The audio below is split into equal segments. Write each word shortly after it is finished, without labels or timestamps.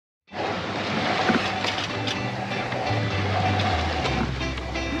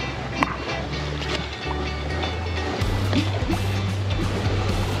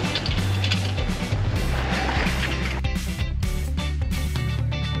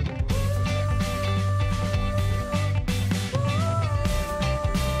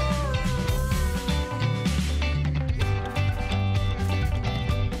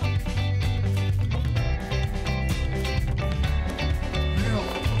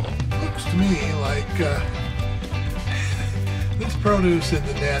me like this produce in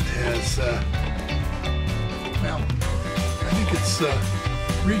the net has, well, I think it's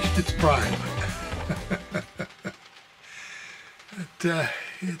reached its prime.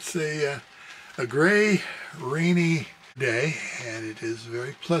 It's a gray, rainy day, and it is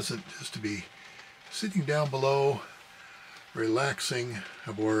very pleasant just to be sitting down below, relaxing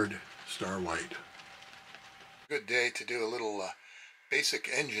aboard Starwhite. Good day to do a little basic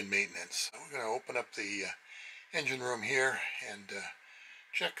engine maintenance. We're going to open up the engine room here and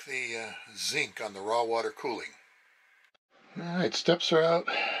check the zinc on the raw water cooling. Alright, steps are out,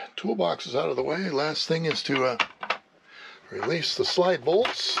 toolbox is out of the way. Last thing is to release the slide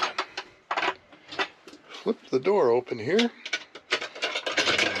bolts, flip the door open here,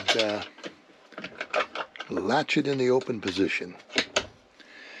 and latch it in the open position.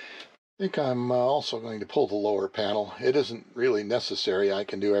 I think I'm also going to pull the lower panel. It isn't really necessary. I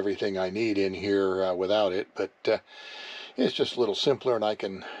can do everything I need in here without it, but it's just a little simpler, and I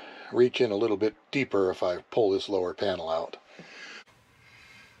can reach in a little bit deeper if I pull this lower panel out.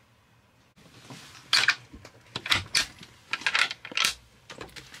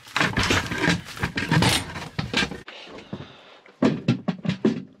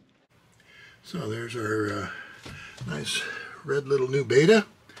 So there's our nice red little new Beta.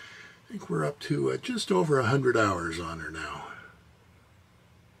 I think we're up to just over 100 hours on her now.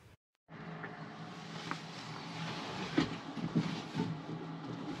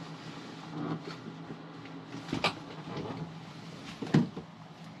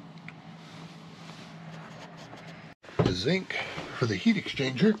 The zinc for the heat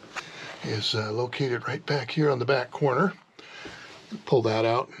exchanger is located right back here on the back corner. Pull that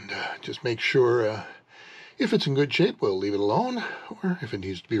out and just make sure if it's in good shape, we'll leave it alone, or if it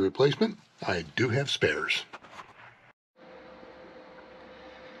needs to be replacement, I do have spares.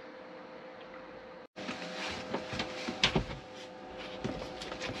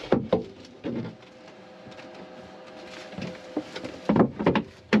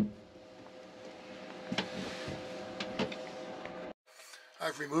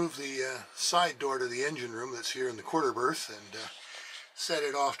 I've removed the side door to the engine room that's here in the quarter berth and set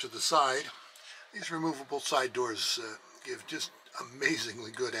it off to the side. These removable side doors give just amazingly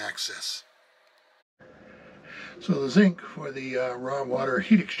good access. So the zinc for the raw water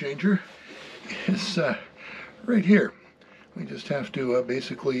heat exchanger is right here. We just have to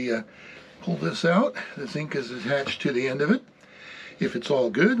basically pull this out. The zinc is attached to the end of it. If it's all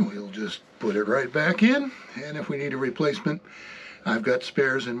good, we'll just put it right back in, and if we need a replacement, I've got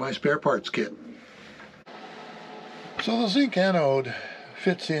spares in my spare parts kit. So the zinc anode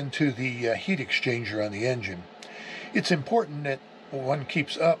fits into the heat exchanger on the engine. It's important that one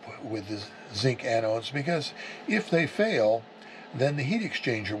keeps up with the zinc anodes, because if they fail, then the heat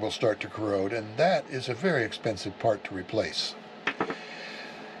exchanger will start to corrode, and that is a very expensive part to replace.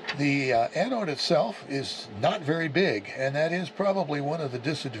 The anode itself is not very big, and that is probably one of the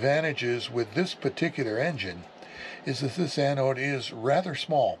disadvantages with this particular engine, is that this anode is rather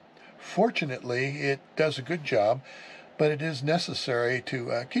small. Fortunately, it does a good job, but it is necessary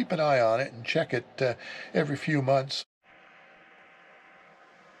to keep an eye on it and check it every few months.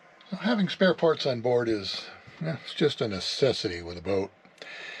 So having spare parts on board is it's just a necessity with a boat.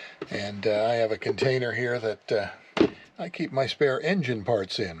 And I have a container here that I keep my spare engine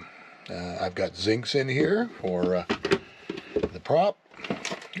parts in. I've got zincs in here for the prop.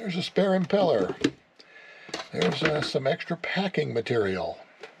 Here's a spare impeller. There's some extra packing material.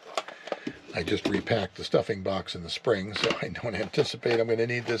 I just repacked the stuffing box in the spring, so I don't anticipate I'm going to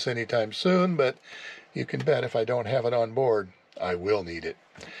need this anytime soon, but you can bet if I don't have it on board, I will need it.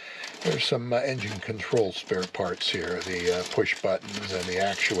 There's some engine control spare parts here, the push buttons and the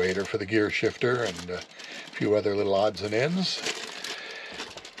actuator for the gear shifter, and a few other little odds and ends.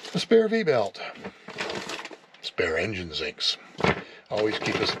 A spare V-belt. Spare engine zincs. Always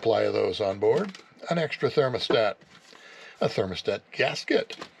keep a supply of those on board. An extra thermostat. A thermostat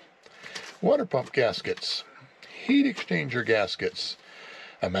gasket. Water pump gaskets, heat exchanger gaskets,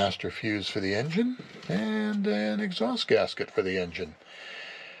 a master fuse for the engine, and an exhaust gasket for the engine.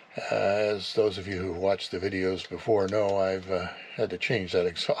 As those of you who watched the videos before know, I've had to change that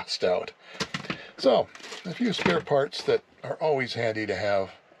exhaust out. So, a few spare parts that are always handy to have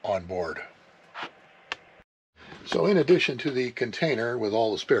on board. So in addition to the container with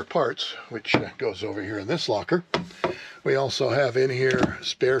all the spare parts, which goes over here in this locker, we also have in here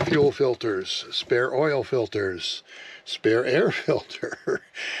spare fuel filters, spare oil filters, spare air filter,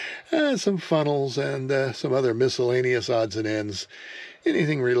 some funnels, and some other miscellaneous odds and ends.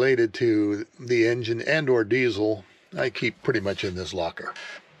 Anything related to the engine and or diesel, I keep pretty much in this locker.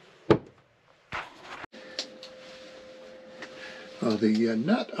 Now the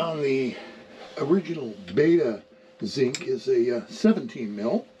nut on the original Beta zinc is a 17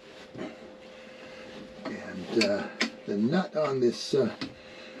 mil, and the nut on this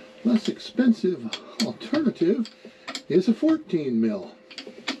less expensive alternative is a 14 mil.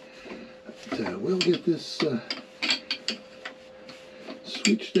 But, we'll get this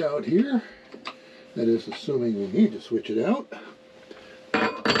switched out here. That is assuming we need to switch it out.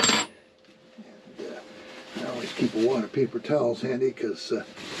 And, I always keep a wad of paper towels handy because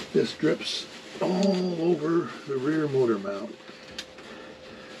this drips all over the rear motor mount.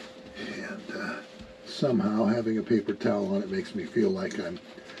 And somehow having a paper towel on it makes me feel like I'm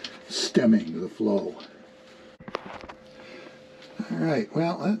stemming the flow. Alright,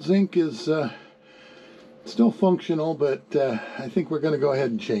 well, that zinc is still functional, but I think we're going to go ahead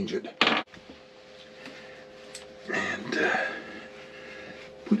and change it. And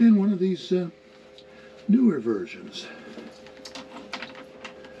put in one of these newer versions.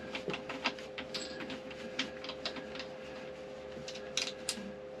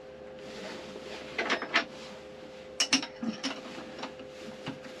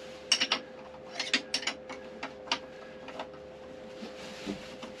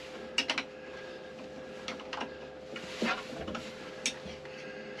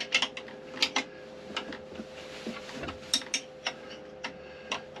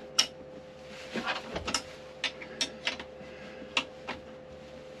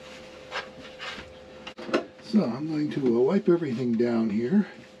 So I'm going to wipe everything down here,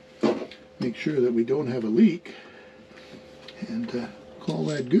 make sure that we don't have a leak, and call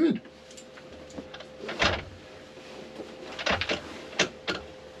that good.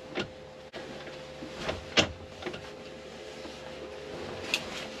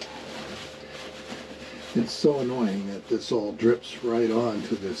 It's so annoying that this all drips right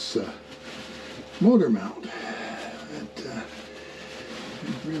onto this motor mount.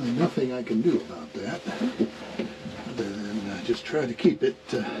 There's really nothing I can do about that, other than just try to keep it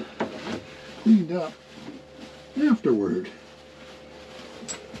cleaned up afterward.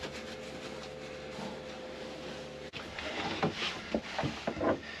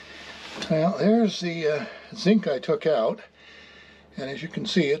 Well, there's the zinc I took out, and as you can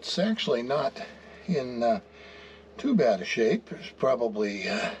see, it's actually not in too bad a shape. There's probably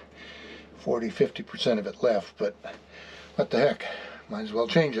 40–50% of it left, but what the heck, might as well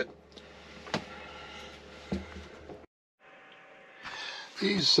change it.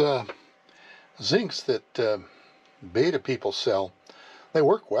 These zincs that Beta people sell, they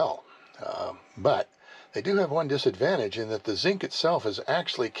work well, but they do have one disadvantage in that the zinc itself is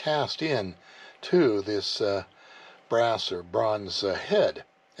actually cast in to this brass or bronze head,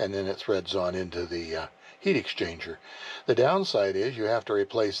 and then it threads on into the heat exchanger. The downside is you have to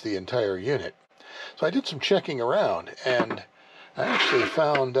replace the entire unit. So I did some checking around, and I actually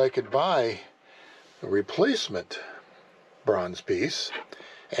found I could buy a replacement bronze piece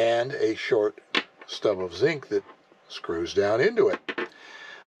and a short stub of zinc that screws down into it.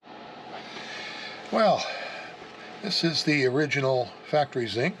 Well, this is the original factory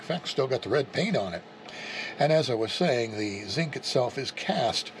zinc. In fact, still got the red paint on it. And as I was saying, the zinc itself is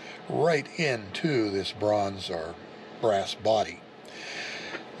cast right into this bronze or brass body.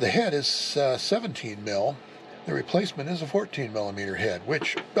 The head is 17 mil. The replacement is a 14 millimeter head,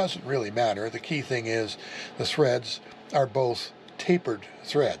 which doesn't really matter. The key thing is the threads are both tapered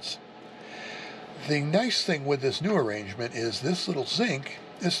threads. The nice thing with this new arrangement is this little zinc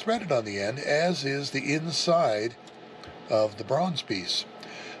is threaded on the end, as is the inside of the bronze piece.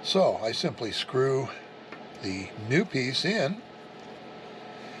 So I simply screw the new piece in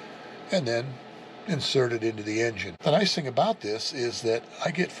and then insert it into the engine. The nice thing about this is that I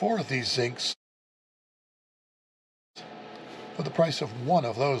get 4 of these zincs for the price of 1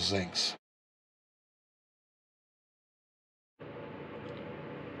 of those zincs.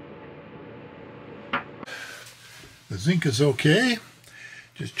 The zinc is okay.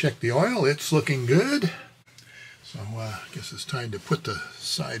 Just check the oil, it's looking good. So I guess it's time to put the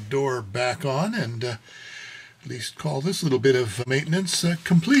side door back on and at least call this little bit of maintenance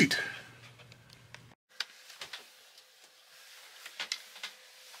complete.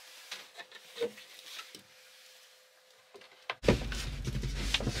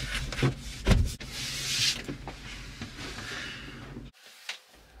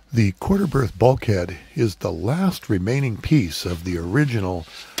 The quarter berth bulkhead is the last remaining piece of the original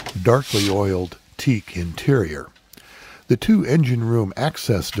darkly oiled teak interior. The 2 engine room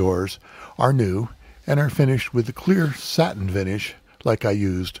access doors are new and are finished with the clear satin finish like I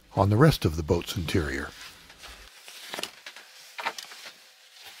used on the rest of the boat's interior.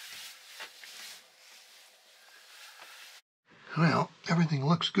 Well, everything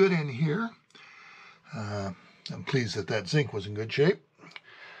looks good in here. I'm pleased that that zinc was in good shape.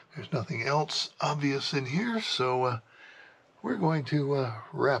 There's nothing else obvious in here, so we're going to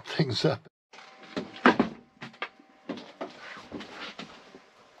wrap things up.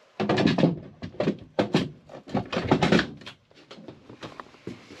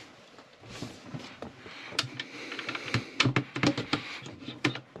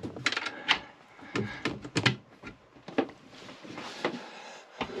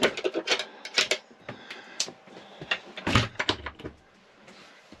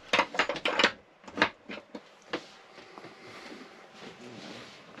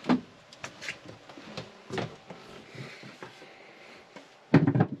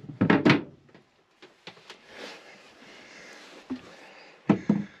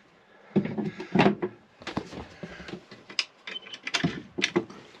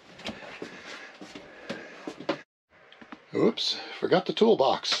 Oops, forgot the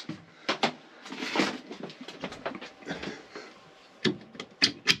toolbox.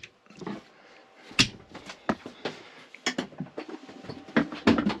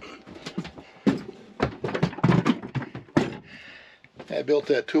 I built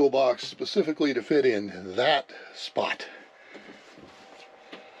that toolbox specifically to fit in that spot.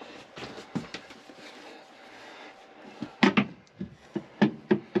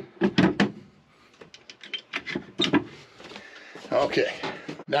 Okay,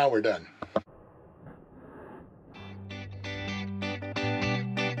 now we're done.